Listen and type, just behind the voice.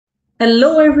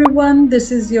Hello everyone,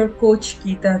 this is your coach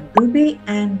Geeta Dubey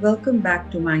and welcome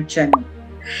back to my channel.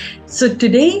 So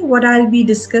today what I'll be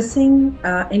discussing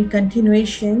in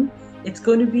continuation, it's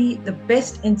going to be the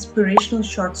best inspirational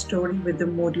short story with the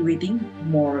motivating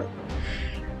moral.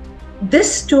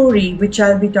 This story which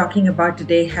I'll be talking about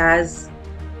today has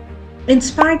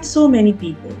inspired so many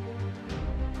people,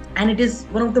 and it is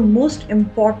one of the most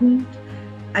important,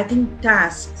 I think,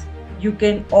 tasks you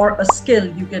can, or a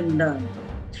skill you can learn.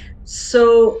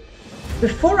 So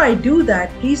before I do that,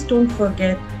 please don't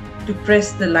forget to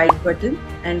press the like button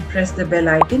and press the bell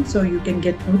icon so you can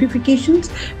get notifications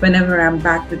whenever I'm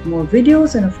back with more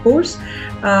videos. And of course,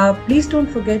 please don't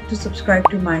forget to subscribe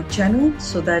to my channel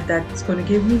so that's going to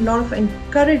give me a lot of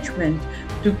encouragement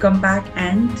to come back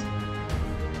and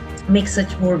make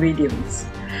such more videos.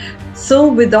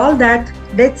 So with all that,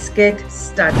 let's get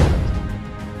started.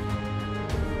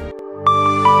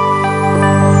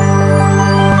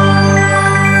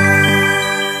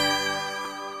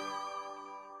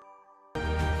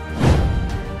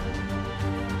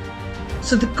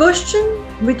 So the question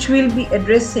which we'll be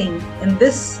addressing in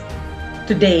this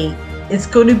today is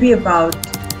going to be about,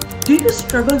 do you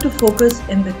struggle to focus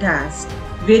in the task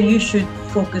where you should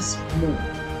focus more?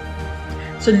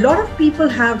 So a lot of people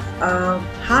have a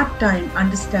hard time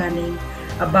understanding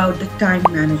about the time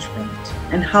management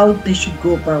and how they should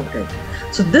go about it.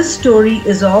 So this story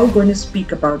is all going to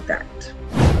speak about that.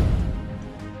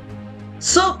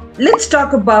 So let's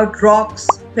talk about rocks,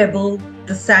 pebble,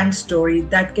 the sand story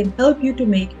that can help you to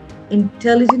make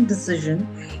intelligent decisions.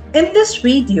 In this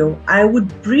video, I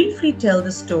would briefly tell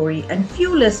the story and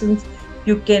few lessons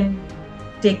you can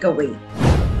take away.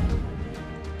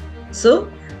 So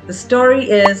the story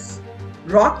is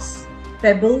rocks,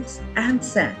 pebbles, and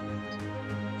sand.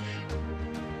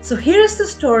 So here is the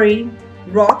story,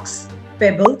 rocks,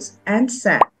 pebbles, and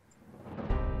sand.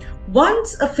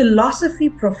 Once a philosophy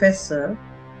professor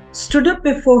stood up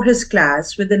before his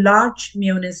class with a large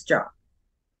mayonnaise jar.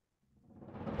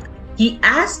 He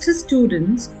asked his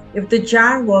students if the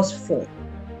jar was full.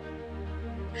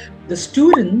 The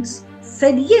students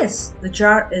said yes, the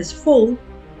jar is full.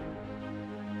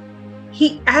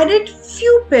 He added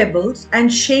few pebbles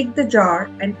and shook the jar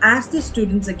and asked the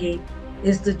students again,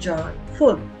 is the jar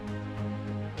full?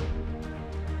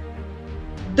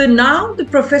 Now the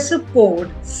professor poured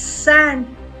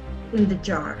sand in the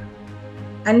jar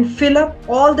and fill up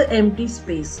all the empty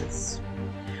spaces.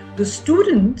 The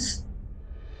students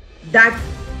that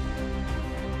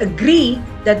agree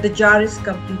that the jar is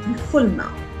completely full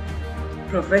now.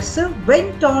 Professor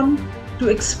went on to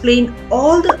explain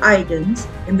all the items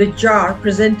in the jar,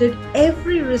 presented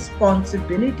every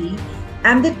responsibility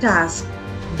and the task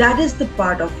that is the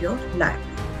part of your life.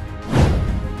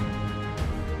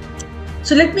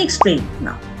 So let me explain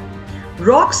now.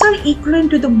 Rocks are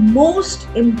equivalent to the most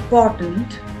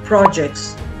important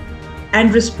projects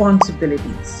and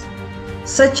responsibilities,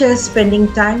 such as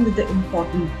spending time with the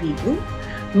important people,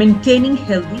 maintaining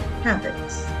healthy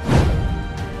habits.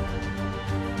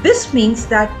 This means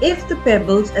that if the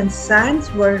pebbles and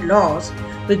sands were lost,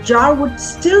 the jar would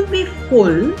still be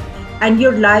full and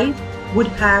your life would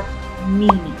have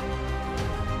meaning.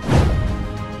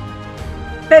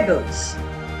 Pebbles.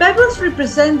 Pebbles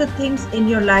represent the things in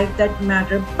your life that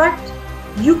matter, but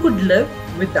you could live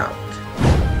without.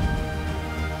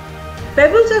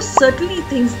 Pebbles are certainly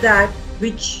things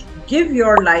which give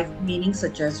your life meaning,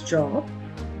 such as job,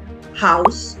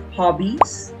 house,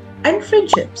 hobbies, and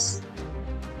friendships.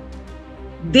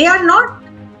 They are not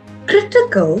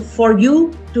critical for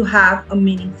you to have a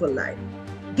meaningful life.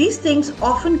 These things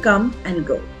often come and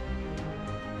go.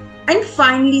 And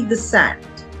finally, the sand.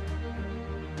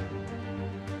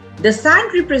 The sand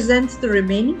represents the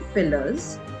remaining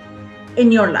fillers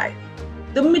in your life,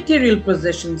 the material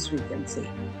possessions we can say.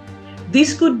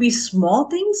 These could be small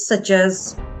things such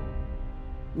as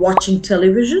watching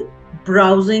television,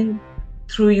 browsing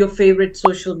through your favorite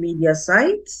social media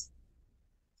sites,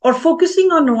 or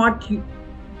focusing on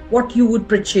what you would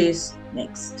purchase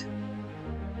next.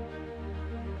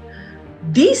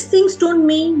 These things don't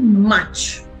mean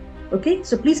much, okay?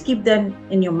 So please keep them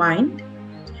in your mind.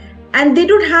 And they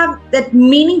don't have that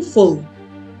meaningful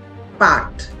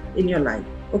part in your life,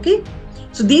 okay?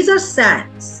 So these are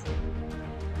sands.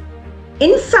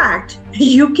 In fact,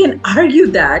 you can argue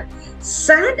that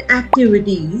sand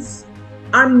activities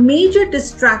are major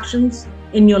distractions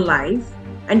in your life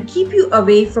and keep you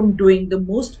away from doing the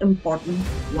most important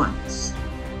ones.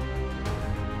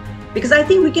 Because I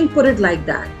think we can put it like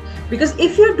that. Because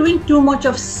if you're doing too much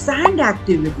of sand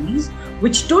activities,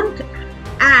 which don't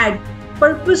add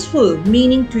purposeful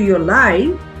meaning to your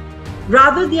life,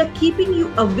 Rather, they are keeping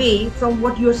you away from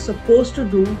what you're supposed to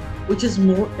do, which is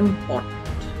more important.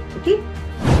 Okay?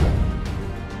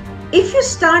 If you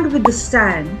stand with the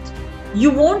sand, you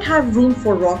won't have room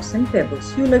for rocks and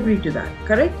pebbles. You'll agree to that,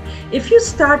 correct? If you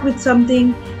start with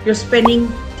something, you're spending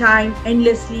time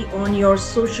endlessly on your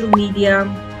social media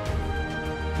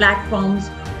platforms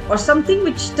or something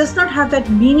which does not have that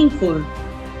meaningful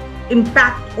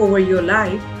impact over your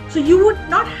life, so you would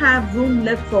not have room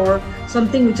left for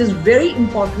something which is very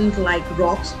important like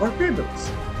rocks or pebbles.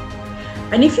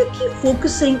 And if you keep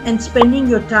focusing and spending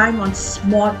your time on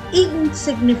small,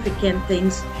 insignificant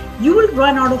things, you will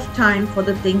run out of time for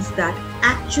the things that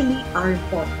actually are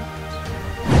important.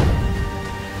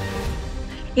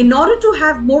 In order to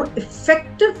have more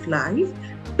effective life,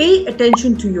 pay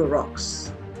attention to your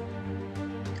rocks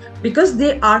because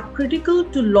they are critical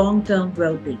to long-term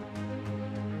well-being.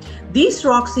 These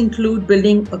rocks include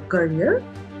building a career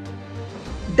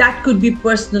that could be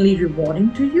personally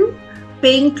rewarding to you,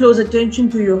 paying close attention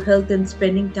to your health and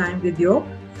spending time with your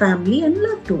family and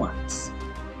loved ones,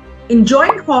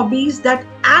 enjoying hobbies that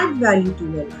add value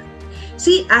to your life.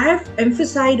 See, I have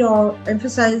emphasized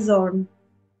on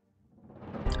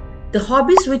the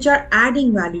hobbies which are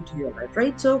adding value to your life,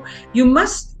 right? So you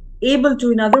must able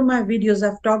to, in other my videos,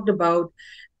 I've talked about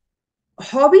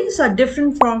hobbies are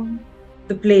different from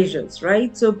the pleasures,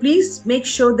 right? So please make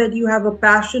sure that you have a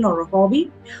passion or a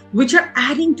hobby which are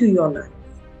adding to your life.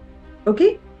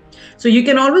 Okay, so you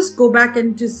can always go back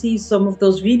and to see some of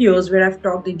those videos where I've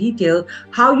talked in detail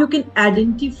how you can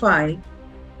identify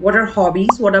what are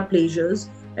hobbies, what are pleasures,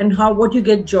 and what you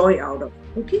get joy out of.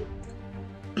 Okay,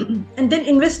 and then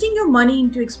investing your money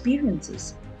into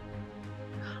experiences.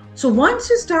 So once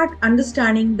you start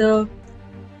understanding the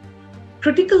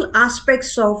critical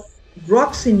aspects of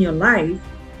rocks in your life,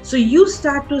 so you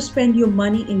start to spend your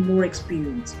money in more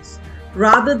experiences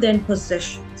rather than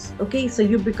possessions. Okay, so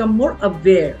you become more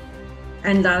aware,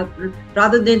 and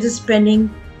rather than just spending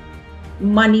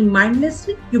money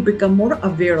mindlessly, you become more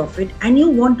aware of it and you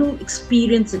want to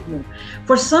experience it more.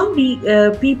 For some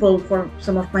people, for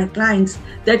some of my clients,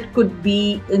 that could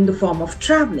be in the form of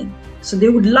traveling. So they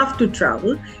would love to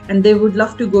travel and they would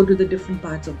love to go to the different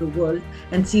parts of the world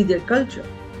and see their culture,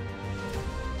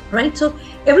 right? So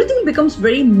everything becomes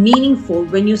very meaningful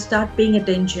when you start paying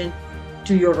attention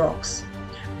to your rocks.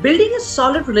 Building a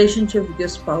solid relationship with your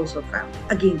spouse or family.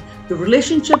 Again, the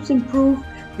relationships improve,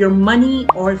 your money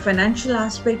or financial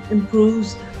aspect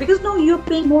improves because now you're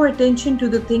paying more attention to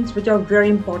the things which are very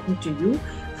important to you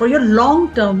for your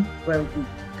long-term well-being,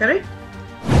 correct?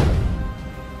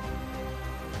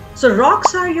 So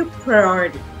rocks are your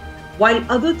priority, while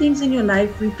other things in your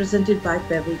life represented by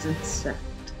pebbles and sand.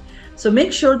 So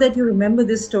make sure that you remember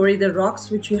this story, the rocks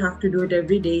which you have to do it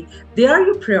every day, they are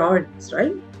your priorities,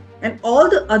 right? And all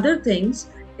the other things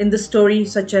in the story,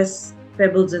 such as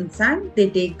pebbles and sand, they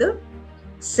take the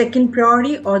second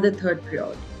priority or the third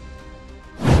priority.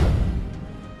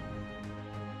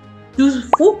 To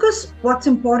focus what's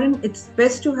important, it's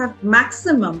best to have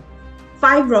maximum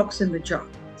 5 rocks in the jar.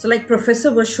 So like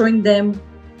professor was showing them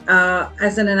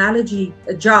as an analogy,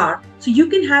 a jar. So you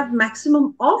can have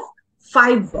maximum of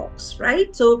 5 rocks,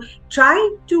 right? So try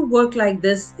to work like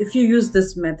this if you use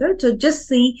this method. So just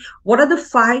see what are the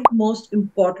 5 most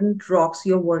important rocks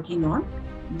you're working on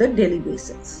the daily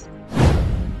basis.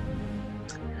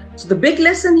 So the big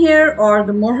lesson here, or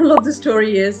the moral of the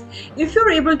story, is if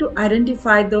you're able to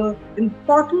identify the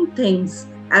important things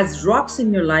as rocks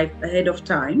in your life ahead of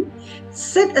time,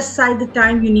 set aside the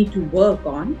time you need to work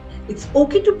on. It's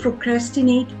okay to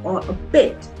procrastinate or a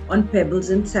bit on pebbles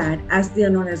and sand as they are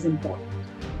not as important.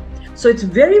 So it's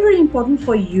very, very important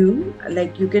for you,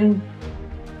 like you can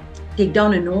take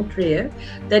down a note here,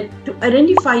 that to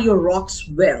identify your rocks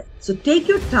well. So take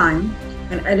your time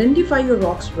and identify your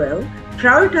rocks well,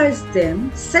 prioritize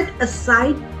them, set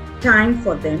aside time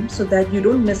for them so that you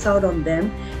don't miss out on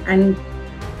them and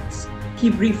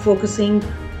keep refocusing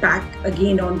back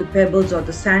again on the pebbles or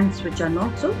the sands which are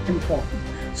not so important.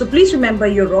 So please remember,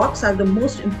 your rocks are the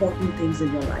most important things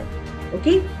in your life.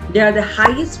 Okay, they are the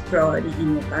highest priority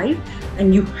in your life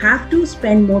and you have to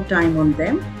spend more time on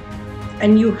them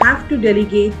and you have to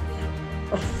delegate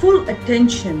a full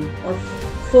attention or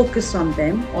focus on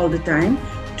them all the time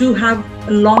to have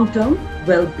a long-term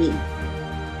well-being.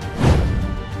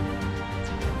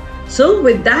 So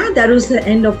with that was the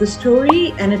end of the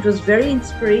story and it was very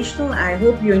inspirational. I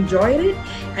hope you enjoyed it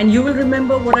and you will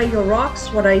remember what are your rocks,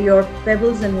 what are your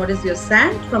pebbles and what is your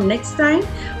sand from next time.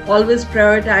 Always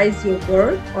prioritize your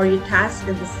work or your task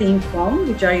in the same form,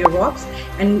 which are your rocks,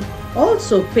 and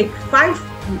also pick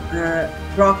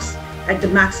 5 rocks at the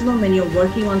maximum when you're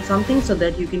working on something so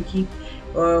that you can keep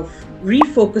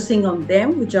refocusing on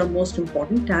them, which are most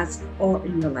important tasks or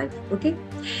in your life. Okay.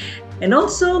 And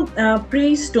also,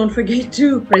 please don't forget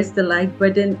to press the like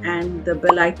button and the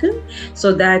bell icon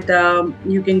so that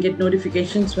you can get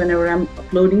notifications whenever I'm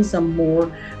uploading some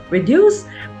more videos.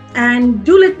 And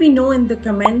do let me know in the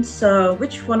comments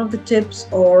which one of the tips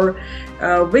or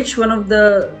which one of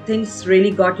the things really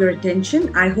got your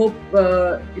attention. I hope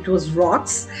it was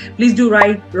rocks. Please do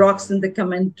write rocks in the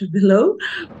comment below.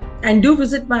 And do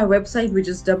visit my website, which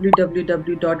is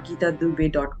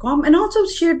www.geetadube.com. And also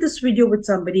share this video with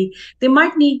somebody. They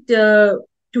might need to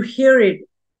hear it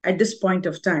at this point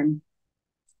of time.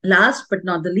 Last but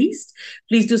not the least,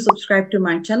 please do subscribe to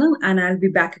my channel, and I'll be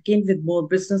back again with more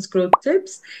business growth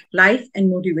tips, life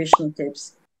and motivational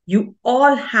tips. You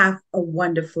all have a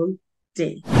wonderful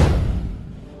day.